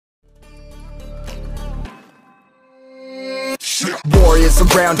Warriors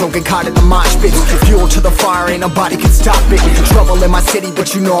around, don't get caught in the mosh pit. Fuel to the fire, ain't nobody can stop it. Trouble in my city,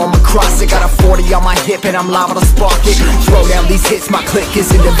 but you know I'm across it. Got a 40 on my hip and I'm liable to spark it. Throw down these hits, my click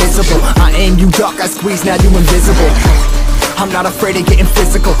is indivisible. I aim, you duck, I squeeze, now you invisible. I'm not afraid of getting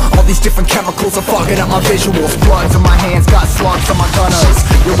physical. All these different chemicals are fogging up my visuals. Bloods on my hands, got slugs on my gunners.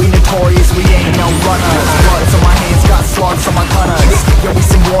 Yo, we notorious, we ain't no runners. Bloods on my hands, got slugs on my gunners. Yo, we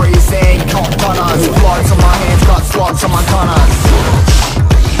some warriors, they ain't caught runners. Bloods on my hands, got slugs on my gunners.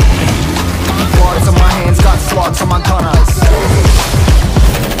 Bloods on my hands, got slugs on my gunners.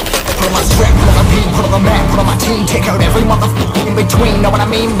 Put on my strap, put on the beat, put on the map, put on my team. Take out every motherfucker in between. Know what I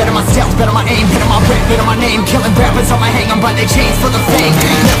mean? Better myself, better my aim, better my rep, better my name. Killing rappers on my hang, I'm by their chains for the fame.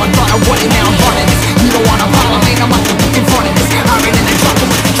 Never thought I would it, now I'm running this. You don't wanna follow me, I'm up in front of this. Iron in the trouble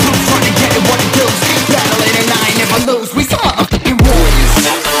with the troops, trying to get it what it does. Battling and I ain't never lose, we some motherfucking warriors.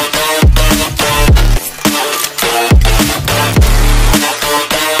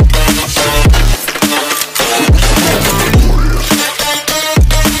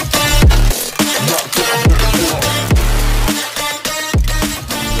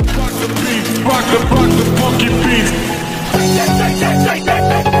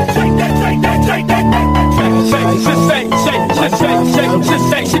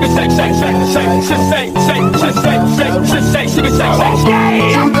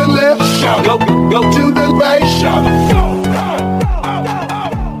 To the left, shout, go to the right, shout, go.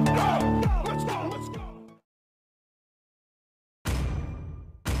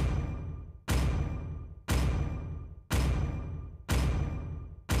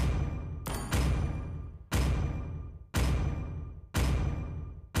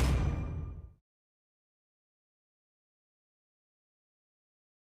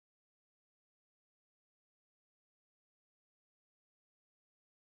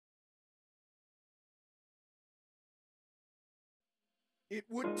 It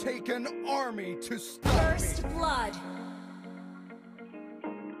would take an army to stop First me. blood.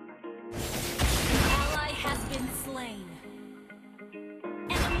 Ally has been slain.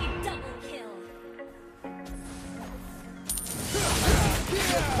 Enemy double kill.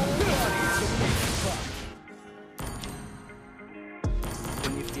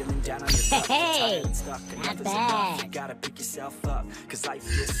 When you're feeling down on your luck, Hey, tired and stuck, not enough is bad. enough. You gotta pick yourself up, cause life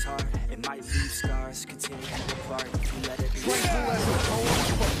gets hard. It might leave scars, continue to apart. If you let it be Tranquil as a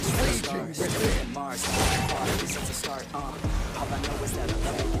poem, but raging within. Mars, this is a start, all I know is that I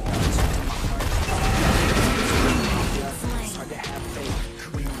love it, in my heart. It's hard to have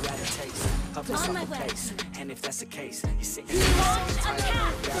faith when you at a taste of this On my awful way. place. And if that's the case, you sit Launch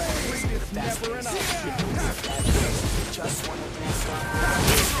attack. just wanna dance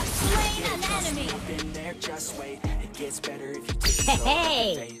You have slain an enemy. been there, just wait. It gets better if you take control of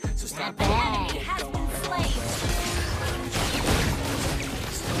Hey, your fate. So stop not bad. Enemy has been slain.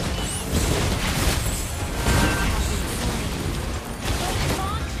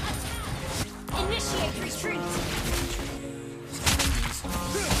 Launch attack. Initiate retreat.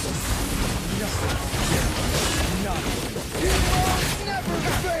 Never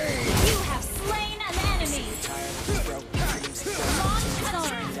fade. You have slain an enemy. Launch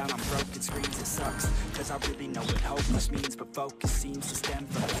attack. down on broken screens, it sucks. Cause I really know what hopeless means, but focus seems to stem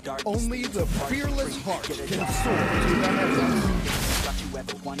from the darkness. Only the fearless heart can soar to the heavens. Thought you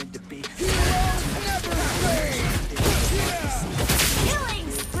ever wanted to be. Never fade.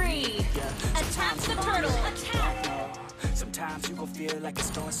 Killing spree. Attack the turtle. Attack. Sometimes you gon' feel like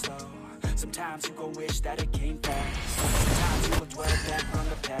it's going slow. Sometimes you gon' wish that it came fast. Sometimes you gon' dwell back on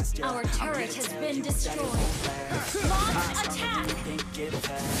the past. Yeah, Our I'm turret here to has tell been you that it destroyed. won't last. Launch attack. Think it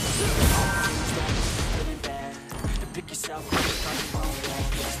fast. All things that are good and bad. To pick yourself up from the wrong wall.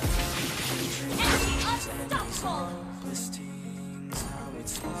 Enemy unstoppable. This team's how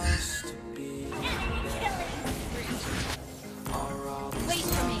it's supposed to be. Enemy killing spree. Are all these Wait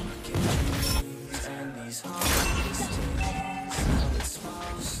for me. dreams and these hopeless days how it's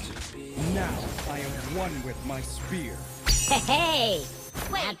supposed to be? Now I am one with my spear. Hey,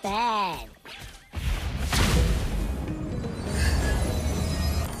 Wait. not bad.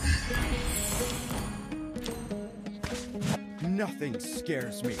 Nothing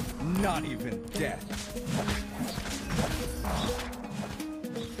scares me, not even death.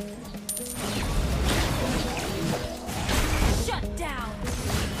 Shut down.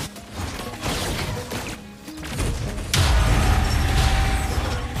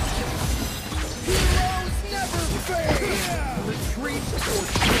 Heroes never fade. Retreat or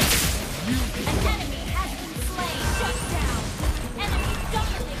death. An enemy has been slain. Shut down. Enemy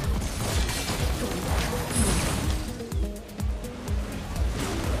dominated.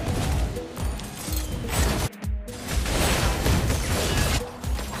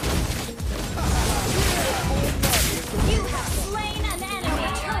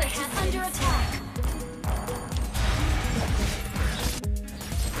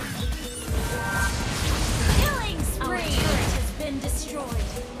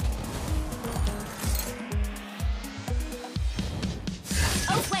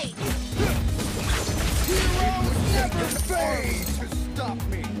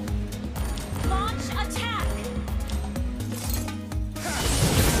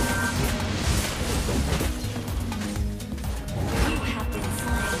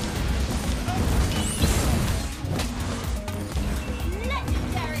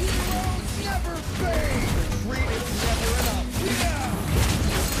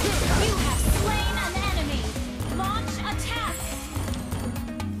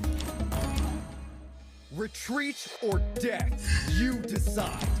 Retreat or death, you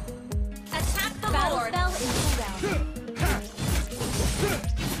decide. Attack the Lord. Battle spell in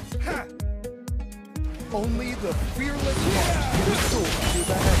Only the fearless march can soar through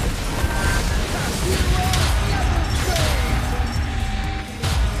the heavens.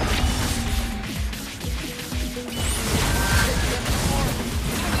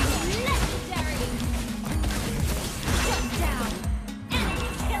 legendary. Shut down. Enemy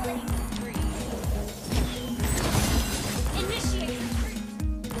killing spree. Initiate retreat.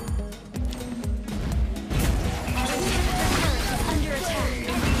 Under attack.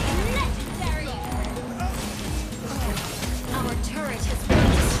 Legendary. Our turret has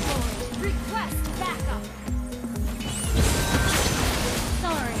been destroyed. Request backup.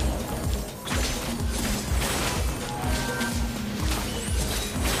 Sorry.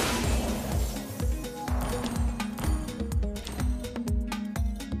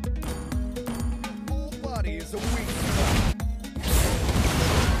 All body is a weak spot.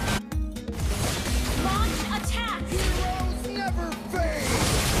 Launch attack. Heroes never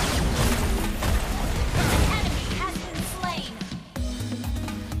fade. An enemy has been slain.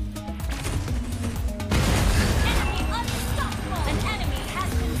 Enemy unstoppable. An enemy has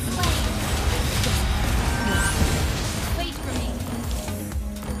been slain. Wait for me.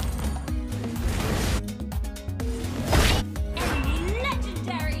 Enemy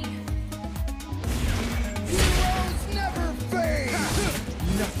legendary. Heroes never fade.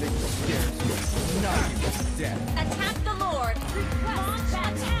 Nothing scares me. Not even death. Attack the Lord. Launch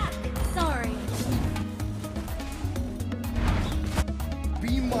attack. Sorry.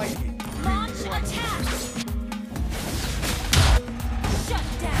 Be mighty. Launch attack. Shut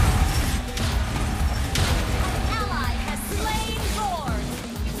down. An ally has slain Lord.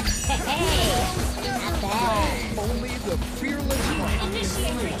 Hey, not bad. Only the fearless heart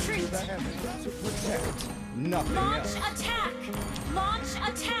Initiate can soar retreat. through the heavens to protect. Nothing Launch else. attack. Launch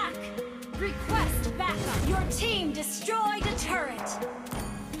attack. Request backup. Your team destroyed a turret.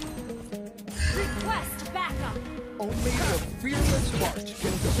 Request backup. Only the fearless heart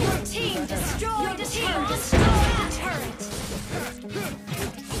can soar Your through team the heavens. destroyed a turret.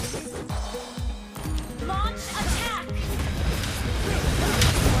 Launch attack.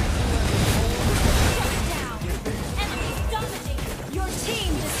 Shut down. Enemy dominated. Your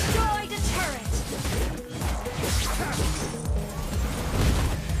team destroyed a turret.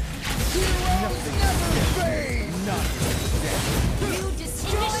 Heroes never fade. Not even death. You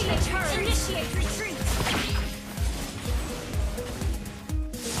destroyed a turret. Initiate retreat.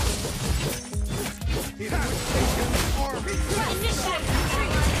 It would take an army. Initiate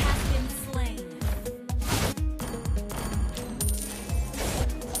retreat. Ally has been slain.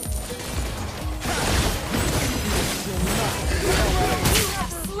 You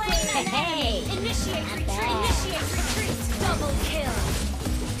have slain an enemy. Initiate retreat. Initiate retreat. Double kill.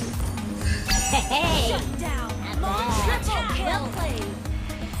 Hey, Shut down. Launch triple kill. Well played.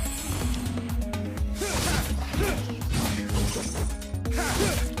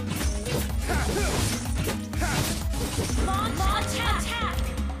 Launch attack.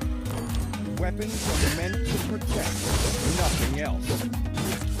 Weapons are meant to protect, nothing else.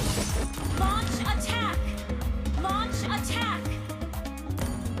 Launch attack. Launch attack.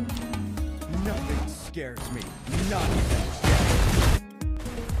 Nothing scares me. Not even death.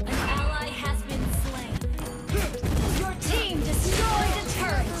 An ally has been slain. Your team destroyed a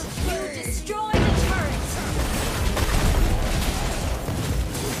turret. You destroyed a turret.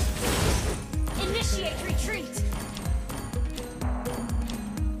 Initiate retreat.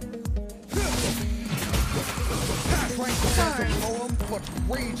 Tranquilizing poem, but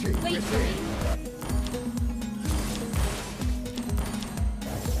raging Wait for within. me.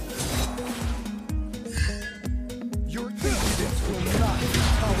 Your impudence will not be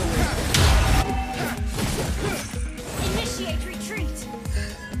tolerated. Initiate retreat.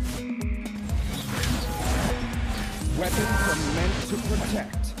 Weapons are meant to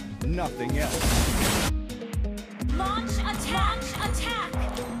protect, nothing else. Launch attack. Launch attack.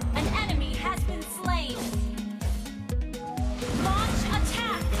 An enemy has been slain. Launch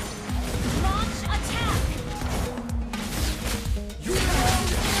attack. Launch attack. You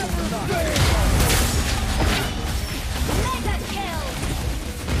will not Mega kill.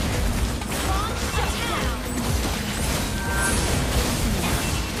 Launch attack.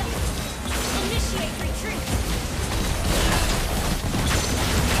 Initiate retreat.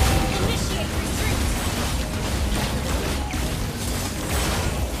 Initiate retreat.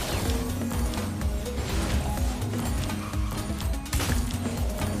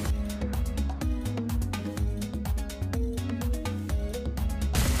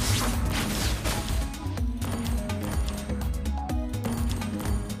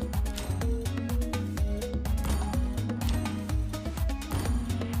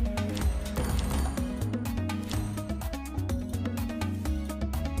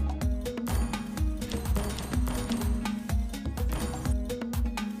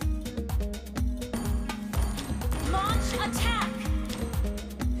 attack!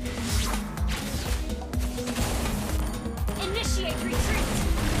 Initiate retreat!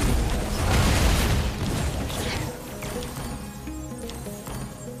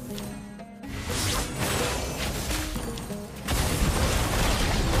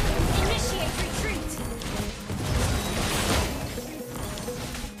 Initiate retreat!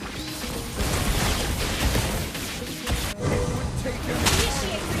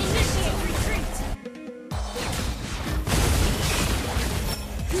 Initiate retreat!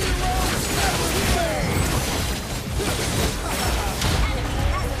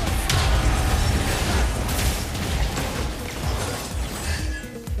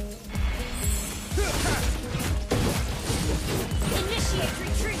 Initiate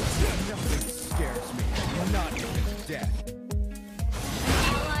retreat! Nothing scares me, not even death.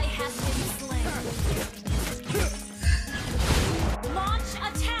 Ally has been slain. Launch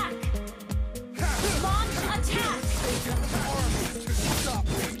attack! Launch attack! Army to stop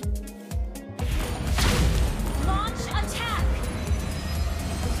me. Launch attack!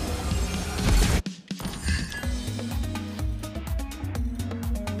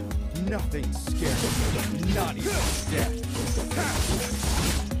 Nothing scares me, not even death.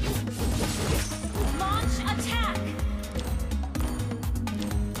 Launch attack!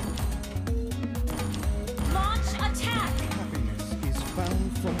 Launch attack! Happiness is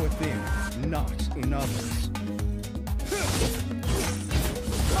found from within, not in others.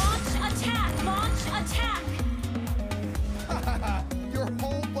 Launch attack! Launch attack! Your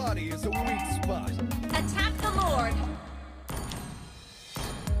whole body is a weak spot. Attack the Lord!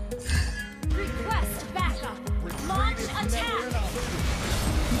 Request backup! Launch Retreat is never an attack! option.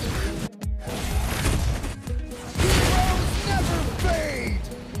 Heroes never fade!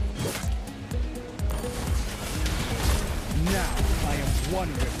 Now I am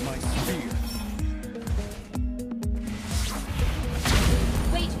one with my spear.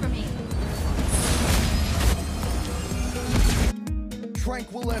 Wait for me!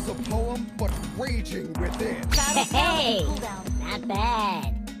 Tranquil as a poem, but raging within. Hey, not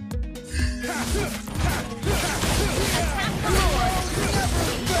bad. Attack the Lord! Never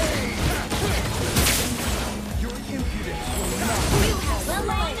fade! Your impudence will not. You have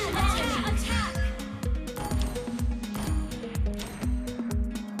slain an enemy! Attack!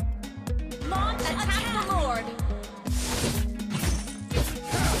 Launch attack the Lord!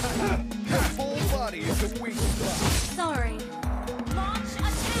 Your whole body is a weak spot. Sorry. Launch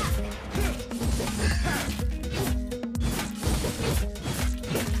attack!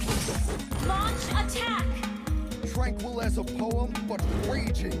 Launch attack! Tranquil as a poem, but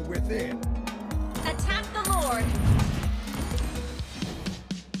raging within. Attack the Lord!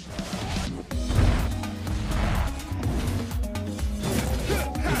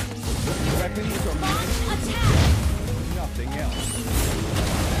 Weapons are Launch meant attack! for nothing else.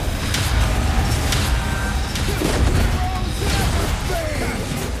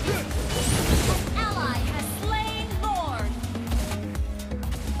 Ally has slain Lord!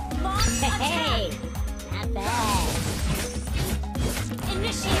 Launch attack! Hey, not bad.